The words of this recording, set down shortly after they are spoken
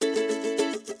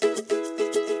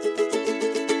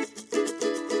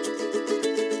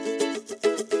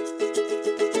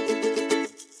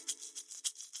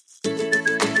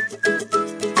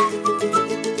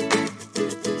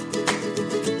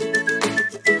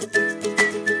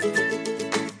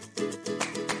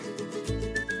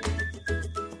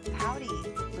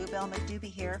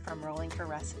McDoobie here from Rolling for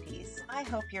Recipes. I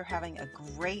hope you're having a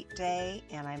great day,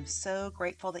 and I'm so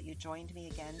grateful that you joined me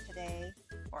again today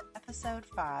for episode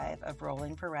 5 of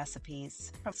Rolling for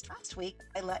Recipes. From last week,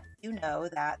 I let you know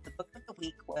that the book of the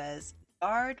week was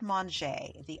Garde, Manger,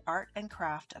 The Art and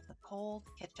Craft of the Cold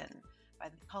Kitchen by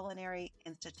the Culinary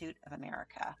Institute of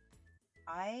America.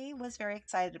 I was very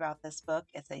excited about this book.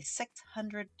 It's a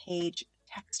 600-page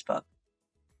textbook,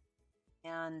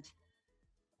 and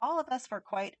all of us were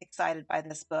quite excited by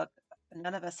this book.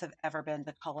 None of us have ever been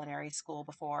to culinary school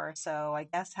before, so I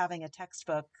guess having a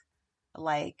textbook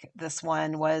like this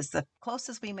one was the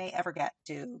closest we may ever get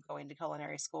to going to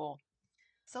culinary school.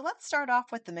 So let's start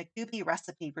off with the McDoobie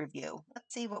recipe review.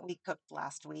 Let's see what we cooked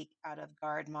last week out of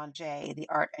Garde Manger, the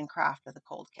art and craft of the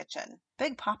cold kitchen.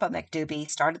 Big Papa McDoobie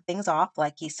started things off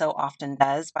like he so often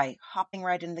does by hopping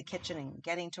right into the kitchen and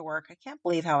getting to work. I can't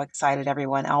believe how excited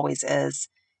everyone always is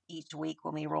each week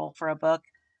when we roll for a book.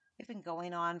 We've been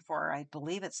going on for, I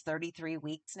believe it's 33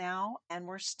 weeks now, and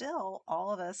we're still,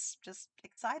 all of us, just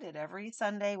excited every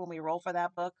Sunday when we roll for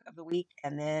that book of the week,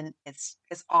 and then it's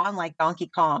on like Donkey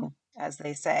Kong, as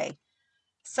they say.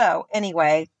 So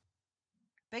anyway,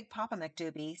 Big Papa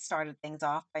McDoobie started things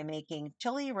off by making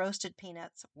chili roasted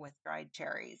peanuts with dried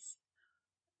cherries.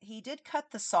 He did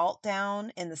cut the salt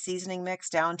down in the seasoning mix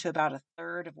down to about a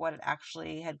third of what it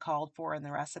actually had called for in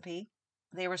the recipe.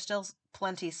 They were still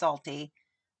plenty salty.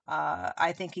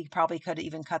 I think he probably could have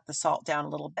even cut the salt down a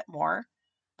little bit more.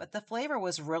 But the flavor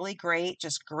was really great,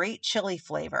 just great chili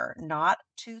flavor. Not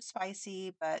too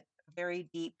spicy, but very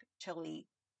deep chili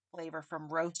flavor from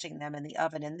roasting them in the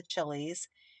oven in the chilies.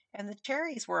 And the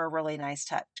cherries were a really nice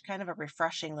touch, kind of a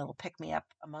refreshing little pick-me-up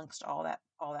amongst all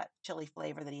that chili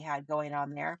flavor that he had going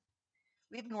on there.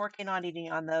 We've been working on eating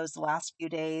on those the last few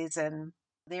days, and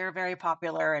they're very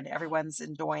popular, and everyone's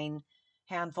enjoying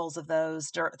handfuls of those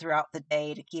throughout the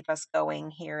day to keep us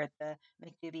going here at the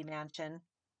McDoobie Mansion.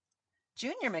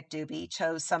 Junior McDoobie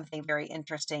chose something very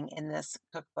interesting in this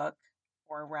cookbook,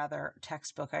 or rather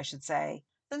textbook, I should say.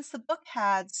 Since the book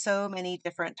had so many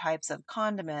different types of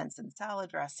condiments and salad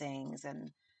dressings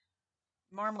and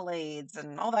marmalades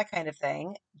and all that kind of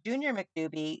thing, Junior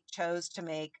McDoobie chose to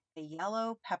make a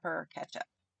yellow pepper ketchup.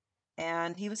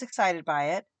 And he was excited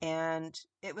by it, and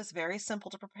it was very simple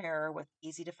to prepare with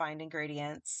easy to find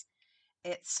ingredients.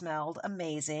 It smelled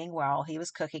amazing while he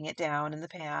was cooking it down in the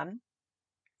pan.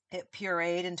 It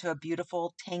pureed into a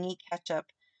beautiful, tangy ketchup.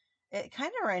 It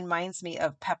kind of reminds me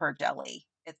of pepper jelly.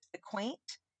 It's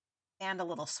quaint and a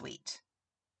little sweet.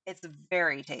 It's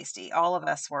very tasty. All of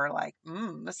us were like,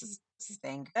 this is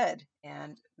dang good.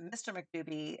 And Mr.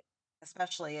 McDoobie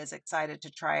especially is excited to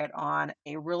try it on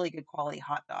a really good quality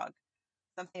hot dog.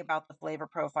 Something about the flavor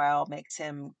profile makes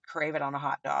him crave it on a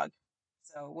hot dog.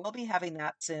 So we'll be having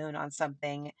that soon on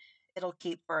something. It'll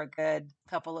keep for a good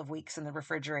couple of weeks in the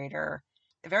refrigerator.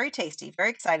 Very tasty. Very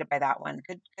excited by that one.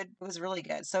 Good, good. It was really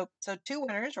good. So two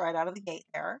winners right out of the gate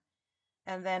there.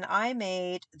 And then I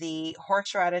made the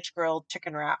horseradish grilled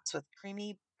chicken wraps with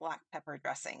creamy black pepper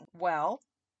dressing. Well,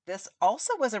 this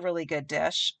also was a really good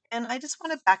dish. And I just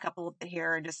want to back up a little bit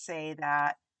here and just say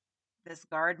that this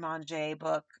Garde Manger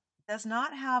book does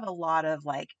not have a lot of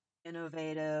like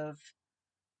innovative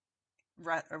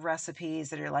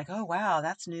recipes that are like, oh wow,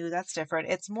 that's new, that's different.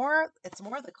 It's more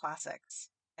the classics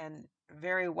and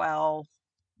very well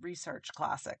researched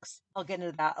classics. I'll get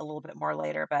into that a little bit more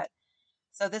later, but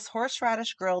so this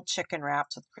horseradish grilled chicken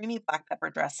wraps with creamy black pepper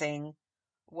dressing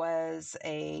was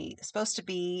a supposed to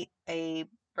be a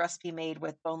recipe made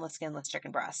with boneless, skinless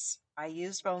chicken breasts. I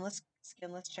used boneless,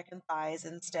 skinless chicken thighs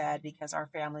instead because our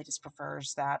family just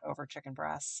prefers that over chicken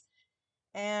breasts.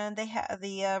 And they had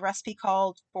the recipe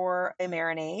called for a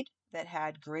marinade that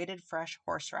had grated fresh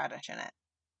horseradish in it.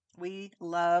 We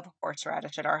love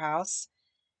horseradish at our house.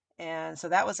 And so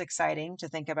that was exciting to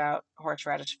think about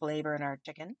horseradish flavor in our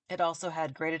chicken. It also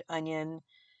had grated onion,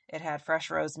 it had fresh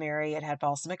rosemary, it had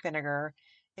balsamic vinegar.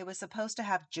 It was supposed to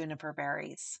have juniper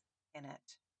berries in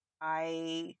it.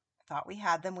 I thought we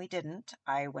had them, we didn't.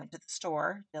 I went to the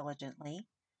store diligently.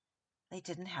 They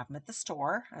didn't have them at the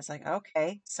store. I was like,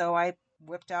 okay. So I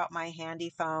whipped out my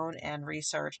handy phone and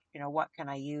researched, what can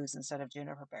I use instead of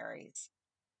juniper berries?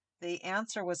 The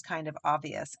answer was kind of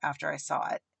obvious after I saw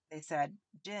it. They said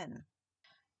gin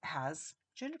has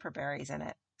juniper berries in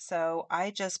it. So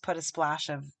I just put a splash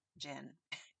of gin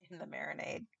in the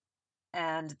marinade.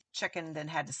 And chicken then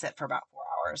had to sit for about 4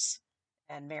 hours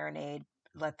and marinade,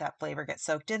 let that flavor get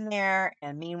soaked in there.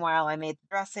 And meanwhile, I made the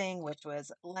dressing, which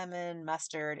was lemon,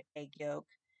 mustard, egg yolk,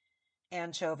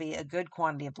 anchovy, a good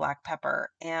quantity of black pepper.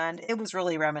 And it was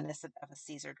really reminiscent of a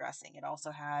Caesar dressing. It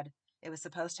also had It was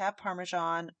supposed to have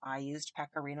Parmesan. I used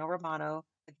Pecorino Romano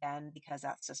again because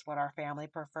that's just what our family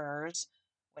prefers.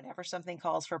 Whenever something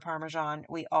calls for Parmesan,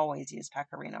 we always use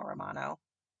Pecorino Romano.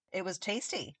 It was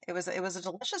tasty. It was a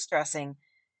delicious dressing.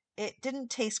 It didn't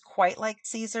taste quite like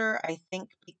Caesar, I think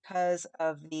because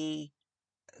of the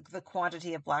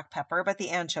quantity of black pepper, but the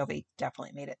anchovy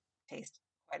definitely made it taste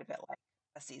quite a bit like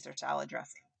a Caesar salad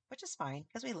dressing, which is fine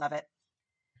because we love it.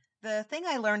 The thing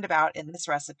I learned about in this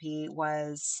recipe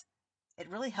was it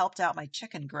really helped out my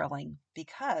chicken grilling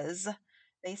because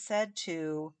they said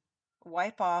to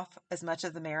wipe off as much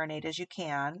of the marinade as you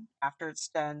can after it's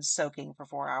done soaking for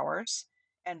 4 hours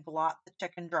and blot the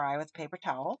chicken dry with a paper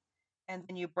towel. And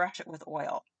then you brush it with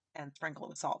oil and sprinkle it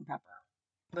with salt and pepper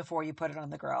before you put it on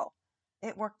the grill.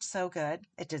 It worked so good.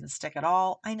 It didn't stick at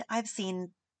all. I've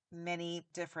seen many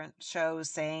different shows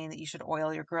saying that you should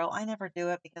oil your grill. I never do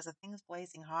it because the thing's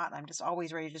blazing hot and I'm just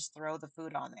always ready to just throw the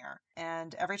food on there.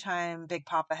 And every time Big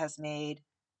Papa has made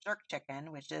jerk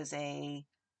chicken, which is a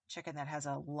chicken that has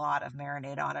a lot of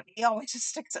marinade on it, he always just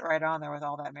sticks it right on there with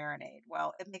all that marinade.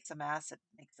 Well, it makes a mess. It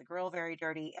makes the grill very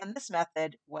dirty. And this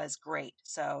method was great.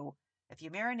 So if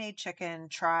you marinate chicken,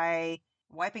 try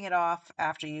wiping it off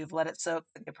after you've let it soak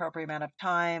for the appropriate amount of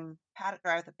time, pat it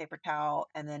dry with a paper towel,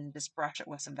 and then just brush it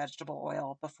with some vegetable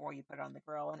oil before you put it on the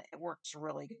grill. And it works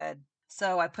really good.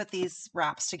 So I put these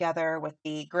wraps together with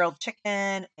the grilled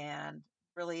chicken and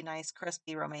really nice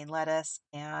crispy romaine lettuce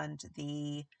and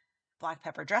the black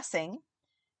pepper dressing.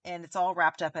 And it's all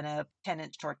wrapped up in a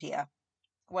 10-inch tortilla.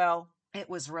 Well, it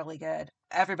was really good.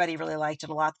 Everybody really liked it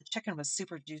a lot. The chicken was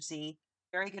super juicy,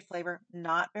 very good flavor,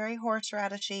 not very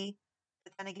horseradishy.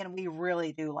 But then again, we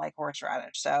really do like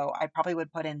horseradish. So I probably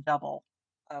would put in double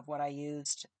of what I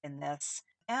used in this.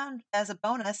 And as a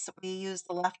bonus, we used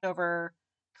the leftover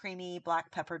creamy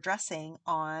black pepper dressing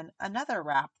on another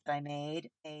wrap that I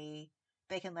made, a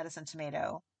bacon, lettuce, and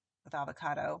tomato with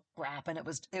avocado wrap. And it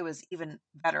was even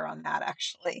better on that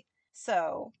actually.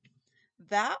 So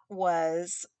that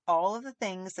was all of the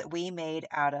things that we made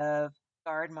out of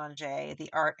Garde Manger, the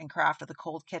art and craft of the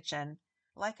cold kitchen.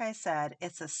 Like I said,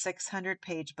 it's a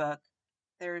 600-page book.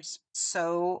 There's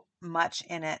so much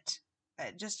in it.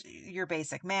 Just your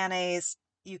basic mayonnaise.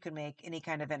 You can make any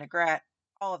kind of vinaigrette,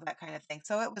 all of that kind of thing.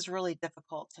 So it was really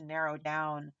difficult to narrow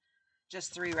down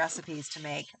just 3 recipes to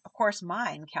make. Of course,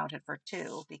 mine counted for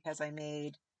 2 because I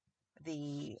made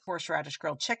the horseradish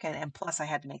grilled chicken, and plus I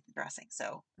had to make the dressing.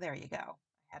 So there you go.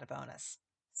 I had a bonus.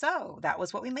 So that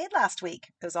was what we made last week.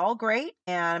 It was all great,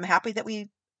 and I'm happy that we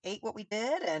ate what we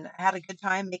did and had a good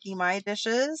time making my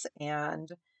dishes. And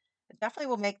definitely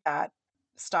will make that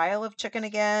style of chicken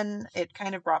again. It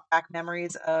kind of brought back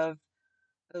memories of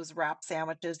those wrap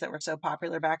sandwiches that were so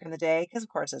popular back in the day, because of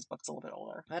course this book's a little bit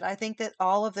older. But I think that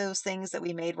all of those things that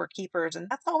we made were keepers, and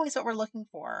that's always what we're looking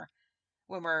for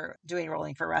when we're doing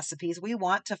rolling for recipes. We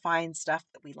want to find stuff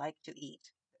that we like to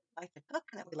eat, like to cook,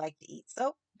 and that we like to eat.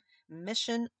 So,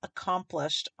 mission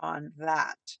accomplished on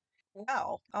that.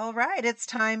 Well, all right, it's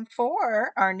time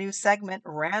for our new segment,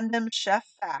 Random Chef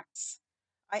Facts.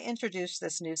 I introduced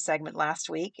this new segment last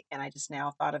week, and I just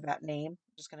now thought of that name.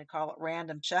 I'm just going to call it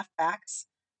Random Chef Facts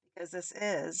because this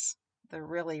is the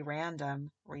really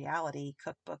random reality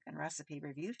cookbook and recipe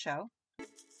review show.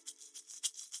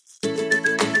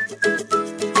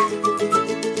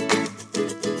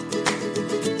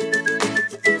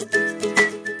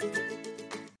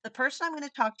 The person I'm going to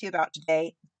talk to you about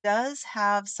today does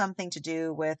have something to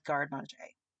do with Garde Manger.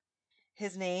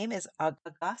 His name is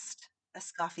Auguste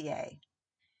Escoffier.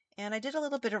 And I did a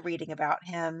little bit of reading about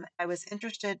him. I was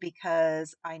interested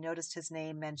because I noticed his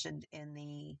name mentioned in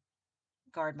the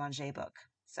Garde Manger book.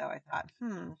 So I thought,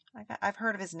 I've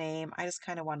heard of his name. I just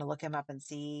kind of want to look him up and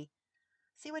see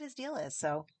what his deal is.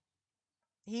 So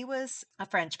he was a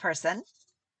French person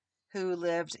who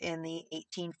lived in the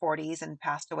 1840s and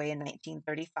passed away in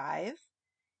 1935.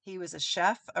 He was a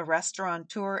chef, a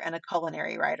restaurateur, and a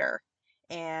culinary writer,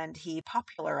 and he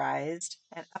popularized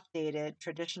and updated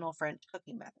traditional French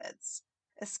cooking methods.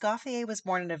 Escoffier was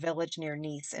born in a village near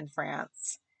Nice in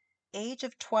France. Age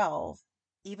of 12,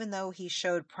 even though he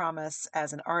showed promise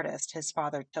as an artist, his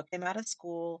father took him out of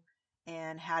school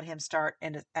and had him start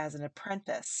as an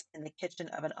apprentice in the kitchen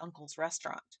of an uncle's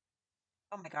restaurant.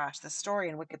 Oh my gosh, the story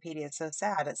in Wikipedia is so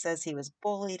sad. It says he was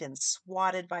bullied and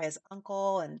swatted by his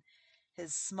uncle, and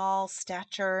his small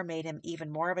stature made him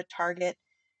even more of a target.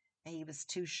 He was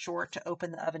too short to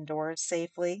open the oven doors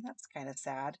safely. That's kind of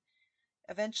sad.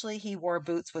 Eventually, he wore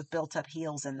boots with built up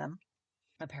heels in them,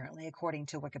 apparently, according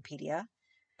to Wikipedia.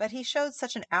 But he showed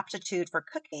such an aptitude for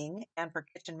cooking and for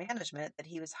kitchen management that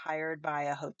he was hired by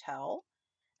a hotel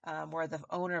where the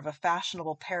owner of a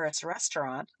fashionable Paris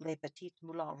restaurant, Les Petits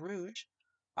Moulins Rouges,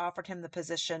 offered him the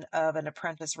position of an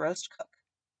apprentice roast cook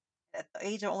at the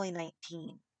age of only 19,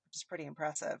 which is pretty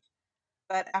impressive.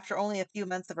 But after only a few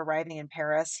months of arriving in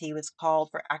Paris, he was called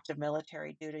for active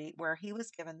military duty, where he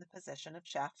was given the position of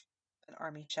chef, an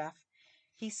army chef.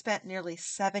 He spent nearly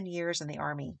 7 years in the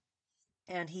army,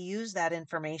 and he used that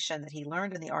information that he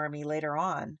learned in the army later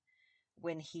on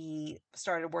when he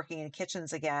started working in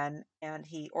kitchens again, and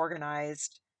he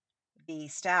organized the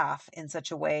staff in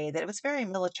such a way that it was very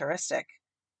militaristic.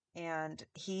 And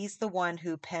he's the one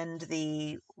who penned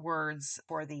the words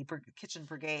for the kitchen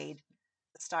brigade,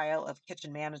 the style of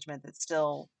kitchen management that's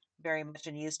still very much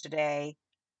in use today.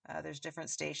 There's different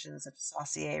stations of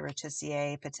saucier,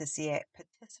 rôtissier, patisserie.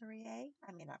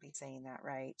 I may not be saying that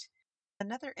right.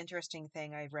 Another interesting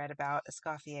thing I've read about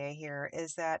Escoffier here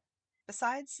is that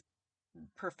besides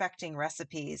perfecting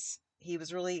recipes, he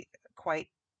was really quite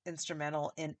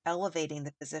instrumental in elevating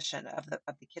the position of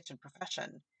the kitchen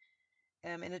profession.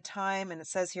 In a time, and it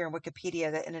says here in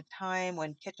Wikipedia that in a time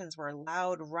when kitchens were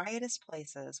loud, riotous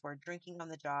places where drinking on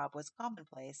the job was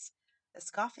commonplace,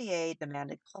 Escoffier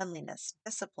demanded cleanliness,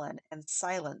 discipline, and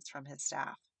silence from his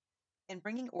staff. In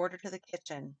bringing order to the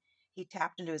kitchen, he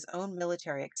tapped into his own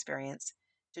military experience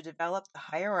to develop the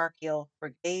hierarchical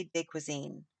Brigade de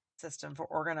Cuisine system for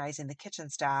organizing the kitchen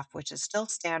staff, which is still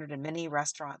standard in many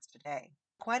restaurants today.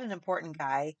 Quite an important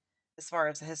guy as far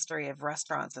as the history of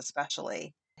restaurants,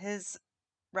 especially. His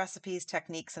recipes,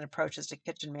 techniques, and approaches to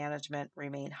kitchen management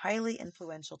remain highly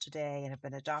influential today and have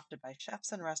been adopted by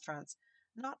chefs and restaurants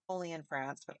not only in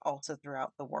France but also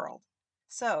throughout the world.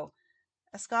 So,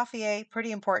 Escoffier,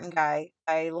 pretty important guy.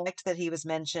 I liked that he was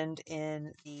mentioned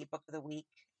in the book of the week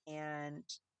and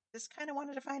just kind of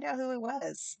wanted to find out who he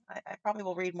was. I probably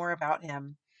will read more about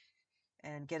him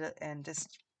and get it and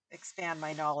just expand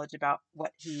my knowledge about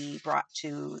what he brought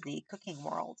to the cooking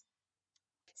world.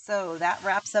 So that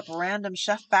wraps up random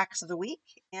chef facts of the week.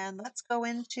 And let's go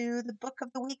into the book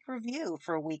of the week review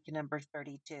for week number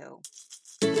 32.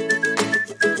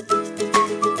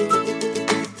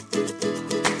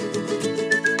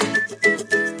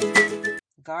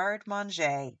 Garde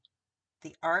Manger,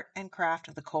 The Art and Craft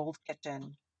of the Cold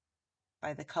Kitchen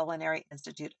by the Culinary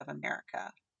Institute of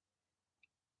America.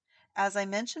 As I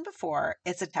mentioned before,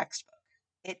 it's a textbook.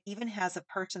 It even has a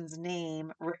person's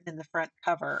name written in the front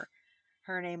cover.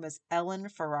 Her name is Ellen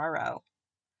Ferraro.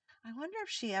 I wonder if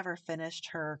she ever finished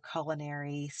her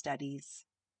culinary studies.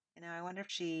 I wonder if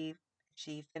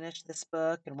she finished this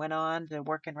book and went on to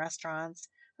work in restaurants.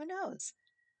 Who knows?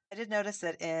 I did notice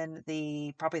that in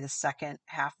the probably the second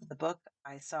half of the book,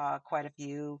 I saw quite a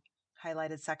few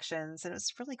highlighted sections, and it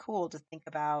was really cool to think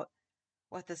about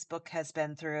what this book has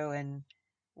been through and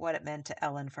what it meant to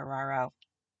Ellen Ferraro.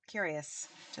 Curious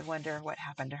to wonder what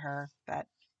happened to her, but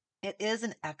it is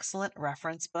an excellent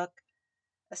reference book,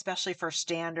 especially for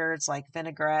standards like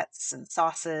vinaigrettes and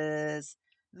sauces,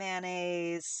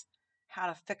 mayonnaise, how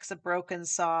to fix a broken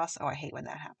sauce. Oh, I hate when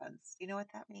that happens. Do you know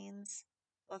what that means?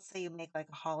 Let's say you make like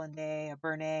a hollandaise, a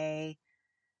béarnaise,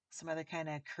 some other kind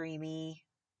of creamy,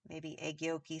 maybe egg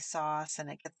yolky sauce, and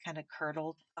it gets kind of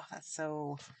curdled. Oh, that's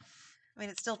so. I mean,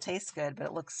 it still tastes good, but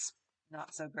it looks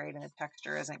not so great, and the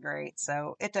texture isn't great.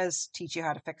 So it does teach you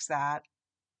how to fix that.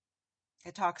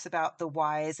 It talks about the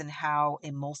whys and how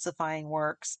emulsifying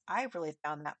works. I really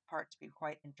found that part to be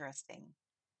quite interesting.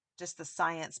 Just the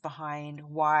science behind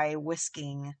why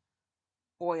whisking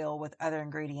oil with other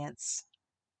ingredients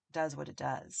does what it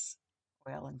does.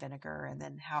 Oil and vinegar, and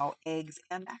then how eggs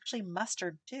and actually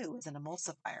mustard too is an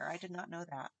emulsifier. I did not know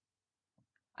that.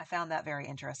 I found that very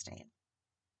interesting.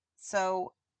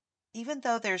 So, even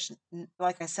though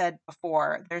like I said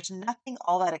before, there's nothing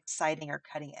all that exciting or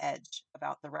cutting edge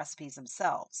about the recipes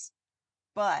themselves,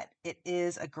 but it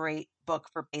is a great book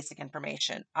for basic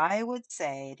information. I would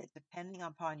say that depending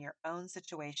upon your own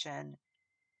situation,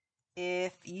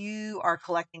 if you are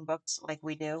collecting books like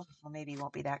we do, well, maybe you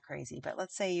won't be that crazy, but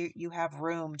let's say you have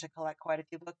room to collect quite a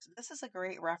few books. This is a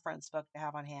great reference book to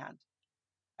have on hand.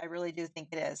 I really do think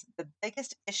it is. The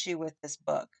biggest issue with this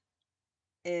book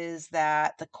is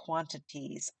that the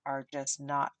quantities are just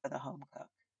not for the home cook.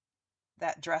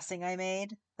 That dressing I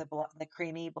made, the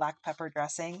creamy black pepper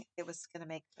dressing, it was going to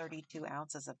make 32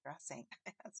 ounces of dressing.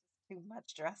 That's too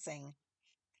much dressing.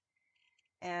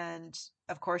 And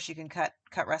of course, you can cut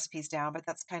recipes down, but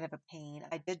that's kind of a pain.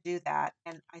 I did do that,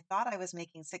 and I thought I was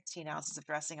making 16 ounces of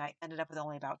dressing. I ended up with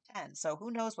only about 10. So who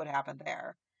knows what happened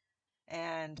there?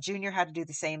 And Junior had to do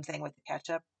the same thing with the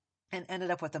ketchup and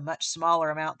ended up with a much smaller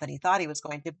amount than he thought he was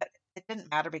going to, but it didn't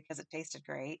matter because it tasted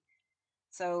great.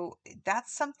 So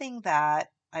that's something that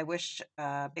I wish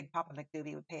Big Papa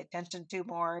McDoobie would pay attention to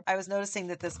more. I was noticing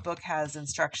that this book has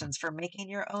instructions for making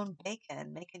your own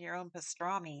bacon, making your own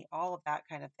pastrami, all of that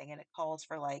kind of thing. And it calls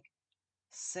for like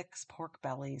 6 pork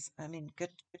bellies. I mean, good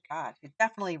God,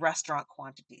 definitely restaurant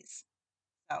quantities.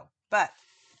 So, but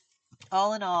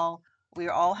all in all, we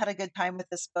all had a good time with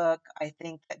this book. I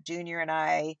think that Junior and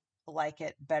I like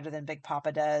it better than Big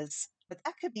Papa does, but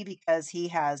that could be because he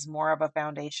has more of a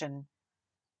foundation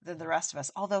than the rest of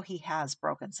us, although he has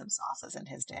broken some sauces in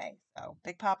his day. So,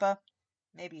 Big Papa,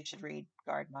 maybe you should read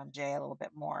Garde Manger a little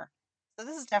bit more. So,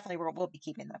 this is definitely where we'll be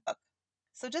keeping that book.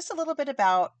 So, just a little bit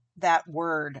about that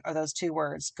word or those 2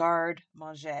 words, Garde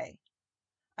Manger.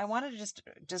 I wanted to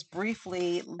just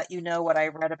briefly let you know what I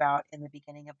read about in the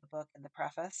beginning of the book in the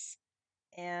preface.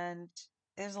 And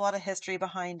there's a lot of history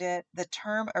behind it. The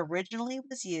term originally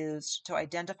was used to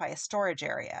identify a storage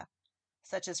area,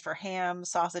 such as for ham,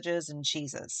 sausages, and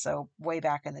cheeses, so way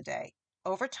back in the day.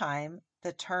 Over time,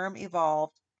 the term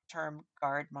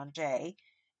garde manger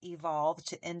evolved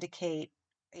to indicate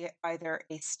either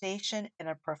a station in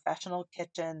a professional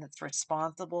kitchen that's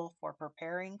responsible for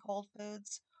preparing cold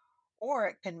foods, or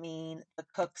it can mean the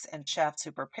cooks and chefs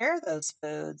who prepare those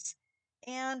foods,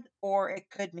 and or it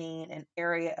could mean an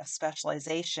area of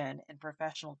specialization in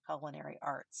professional culinary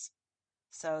arts.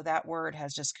 So that word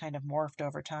has just kind of morphed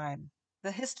over time.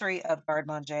 The history of garde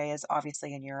manger is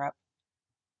obviously in Europe.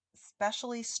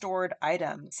 Specially stored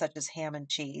items such as ham and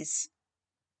cheese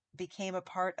became a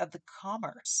part of the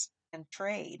commerce and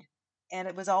trade, and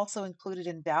it was also included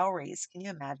in dowries. Can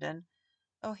you imagine?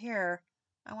 Oh, here,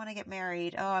 I want to get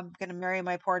married. Oh, I'm going to marry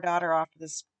my poor daughter off to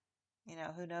this,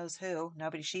 who knows who.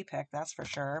 Nobody she picked, that's for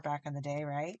sure, back in the day,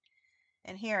 right?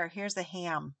 And here's the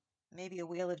ham, maybe a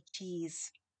wheel of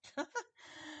cheese.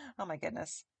 Oh my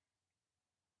goodness.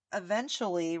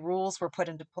 Eventually, rules were put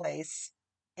into place,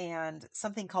 and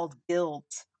something called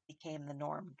guilds became the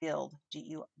norm. Guild,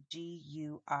 Guild.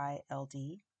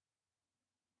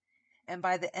 And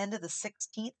by the end of the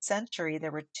 16th century,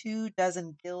 there were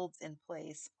 24 guilds in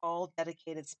place, all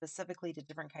dedicated specifically to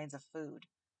different kinds of food.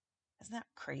 Isn't that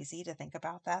crazy to think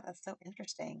about that? That's so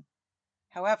interesting.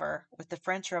 However, with the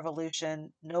French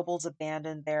Revolution, nobles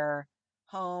abandoned their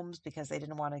homes because they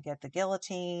didn't want to get the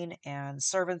guillotine, and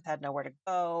servants had nowhere to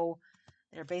go.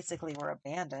 They basically were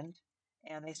abandoned,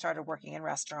 and they started working in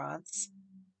restaurants.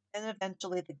 And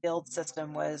eventually, the guild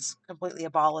system was completely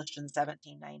abolished in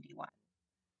 1791.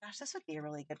 Gosh, this would be a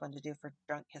really good one to do for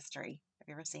drunk history. Have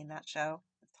you ever seen that show?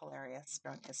 It's hilarious.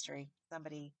 Drunk history.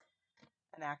 An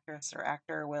actress or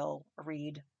actor will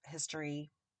read history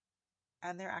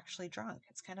and they're actually drunk.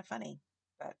 It's kind of funny.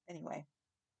 But anyway,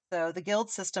 so the guild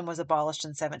system was abolished in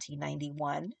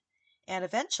 1791, and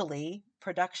eventually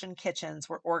production kitchens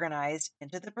were organized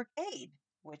into the brigade,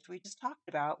 which we just talked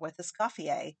about with the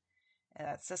Scoffier. And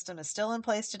that system is still in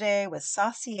place today with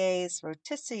sauciers,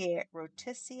 rôtissiers,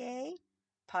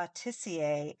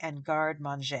 pâtissiers, and garde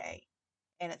manger.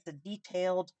 And it's a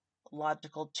detailed,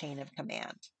 logical chain of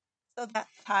command. So that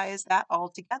ties that all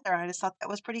together. And I just thought that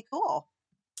was pretty cool.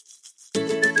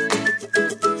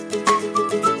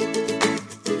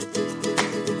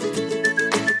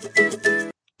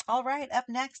 All right, up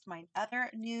next, my other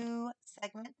new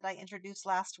segment that I introduced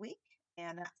last week.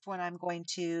 And that's when I'm going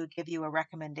to give you a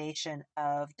recommendation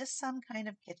of just some kind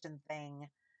of kitchen thing,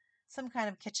 some kind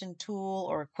of kitchen tool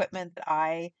or equipment that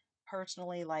I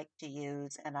personally like to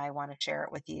use and I want to share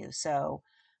it with you. So,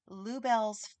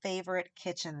 Lubelle's favorite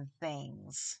kitchen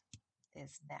things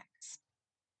is next.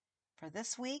 For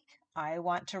this week, I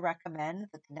want to recommend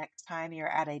that the next time you're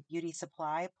at a beauty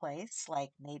supply place,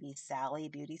 like maybe Sally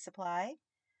Beauty Supply,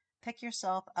 pick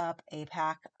yourself up a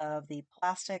pack of the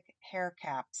plastic hair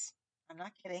caps. I'm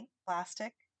not kidding,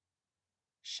 plastic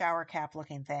shower cap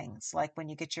looking things, like when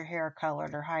you get your hair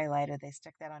colored or highlighted, they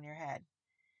stick that on your head.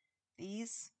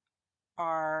 These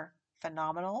are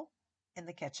phenomenal in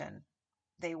the kitchen.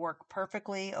 They work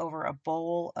perfectly over a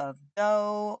bowl of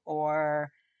dough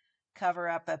or cover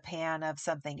up a pan of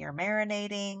something you're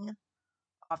marinating.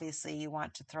 Obviously, you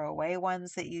want to throw away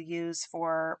ones that you use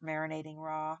for marinating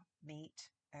raw meat,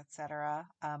 etc.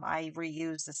 I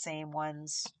reuse the same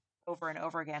ones over and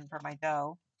over again for my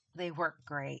dough. They work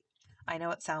great. I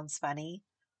know it sounds funny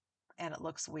and it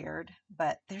looks weird,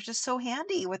 but they're just so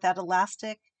handy with that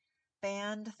elastic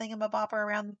band thingamabopper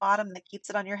around the bottom that keeps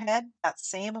it on your head. That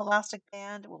same elastic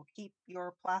band will keep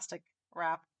your plastic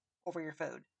wrap over your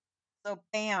food. So,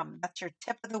 bam, that's your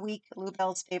tip of the week,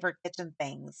 Lubelle's favorite kitchen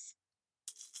things.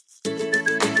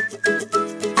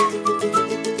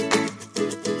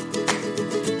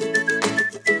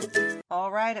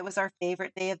 All right, it was our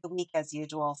favorite day of the week as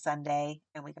usual, Sunday,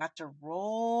 and we got to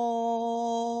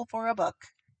roll for a book.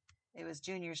 It was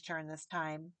Junior's turn this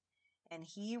time, and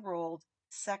he rolled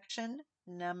section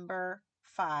number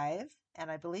 5,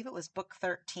 and I believe it was book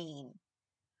 13.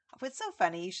 It's so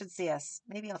funny. You should see us.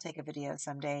 Maybe I'll take a video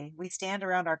someday. We stand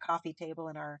around our coffee table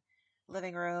in our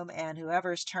living room, and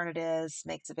whoever's turn it is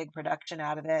makes a big production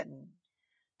out of it and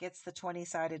gets the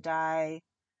 20-sided die.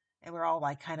 And we're all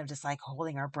like kind of just like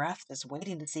holding our breath, just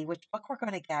waiting to see which book we're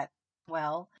going to get.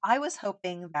 Well, I was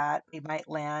hoping that we might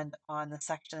land on the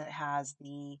section that has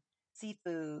the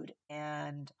seafood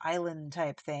and island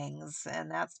type things. And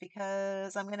that's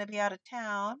because I'm going to be out of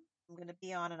town. I'm going to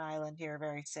be on an island here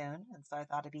very soon. And so I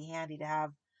thought it'd be handy to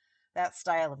have that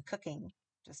style of cooking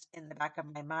just in the back of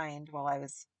my mind while I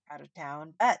was out of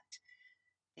town. But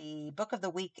the book of the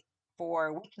week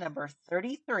for week number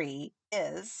 33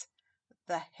 is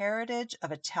The Heritage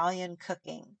of Italian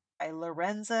Cooking by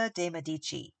Lorenza de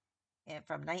Medici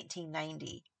from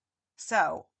 1990.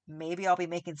 So maybe I'll be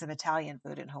making some Italian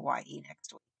food in Hawaii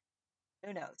next week.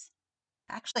 Who knows?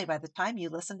 Actually, by the time you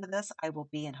listen to this, I will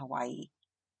be in Hawaii.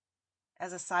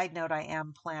 As a side note, I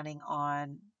am planning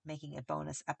on making a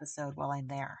bonus episode while I'm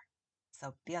there.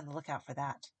 So be on the lookout for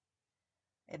that.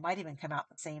 It might even come out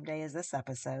the same day as this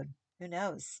episode. Who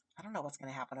knows? I don't know what's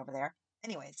going to happen over there.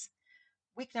 Anyways,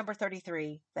 week number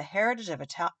 33, The Heritage of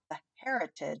Italian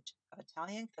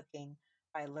Cooking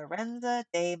by Lorenza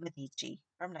de Medici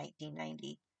from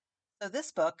 1990. So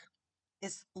this book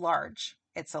is large.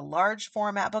 It's a large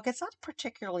format book. It's not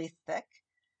particularly thick,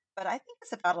 but I think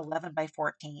it's about 11 by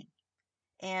 14.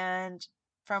 And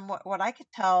from what I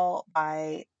could tell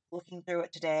by looking through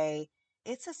it today,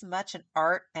 it's as much an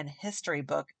art and history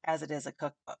book as it is a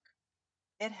cookbook.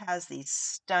 It has these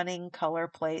stunning color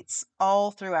plates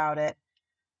all throughout it,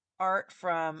 art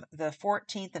from the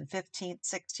 14th and 15th,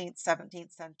 16th,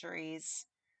 17th centuries.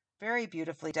 Very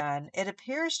beautifully done. It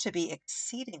appears to be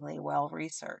exceedingly well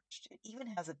researched. It even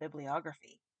has a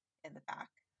bibliography in the back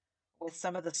with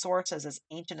some of the sources as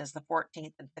ancient as the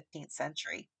 14th and 15th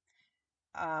century.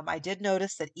 I did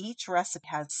notice that each recipe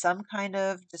has some kind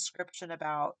of description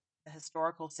about the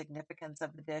historical significance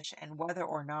of the dish and whether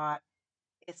or not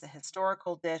it's a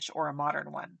historical dish or a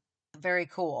modern one. Very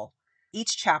cool.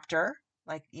 Each chapter,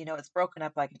 it's broken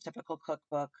up like a typical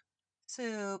cookbook: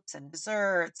 soups and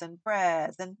desserts and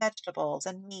breads and vegetables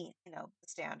and meat, the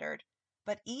standard.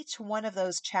 But each one of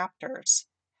those chapters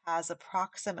has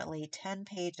approximately 10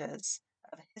 pages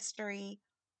of history,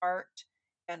 art,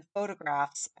 and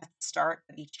photographs at the start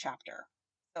of each chapter.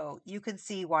 So you can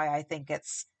see why I think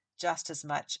it's just as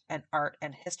much an art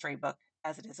and history book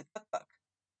as it is a cookbook.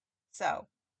 So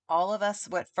all of us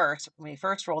when we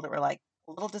first rolled it, were like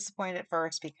a little disappointed at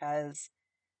first because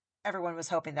everyone was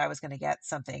hoping that I was going to get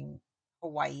something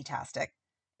Hawaii-tastic.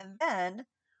 And then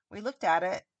we looked at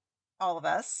it, all of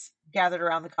us gathered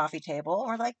around the coffee table, and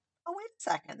we're like, oh, wait a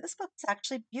second, this book is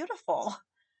actually beautiful.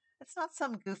 It's not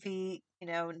some goofy,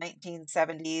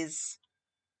 1970s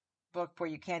book where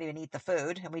you can't even eat the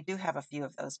food. And we do have a few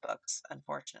of those books,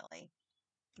 unfortunately.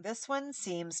 This one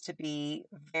seems to be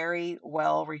very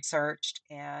well researched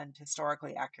and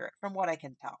historically accurate from what I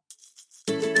can tell.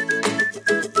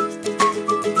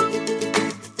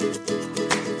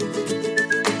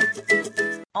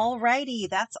 Alrighty,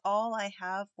 that's all I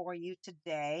have for you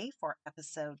today for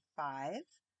episode 5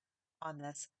 on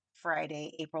this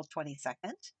Friday, April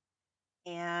 22nd.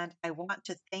 And I want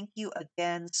to thank you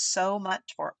again so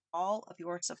much for all of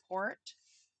your support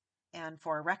and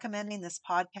for recommending this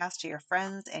podcast to your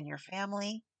friends and your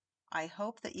family. I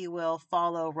hope that you will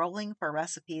follow Rolling for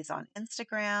Recipes on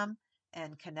Instagram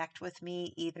and connect with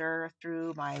me either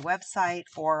through my website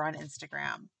or on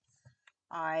Instagram.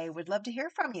 I would love to hear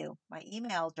from you. My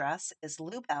email address is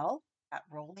Lubelle at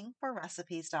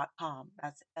rollingforrecipes.com.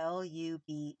 That's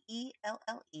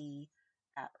Lubelle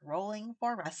at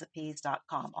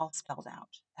rollingforrecipes.com, all spelled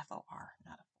out. FOR,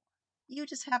 not a 4. You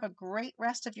just have a great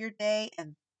rest of your day,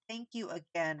 and thank you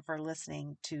again for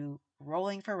listening to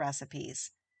Rolling for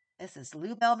Recipes. This is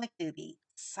Lubelle McDoobie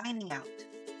signing out.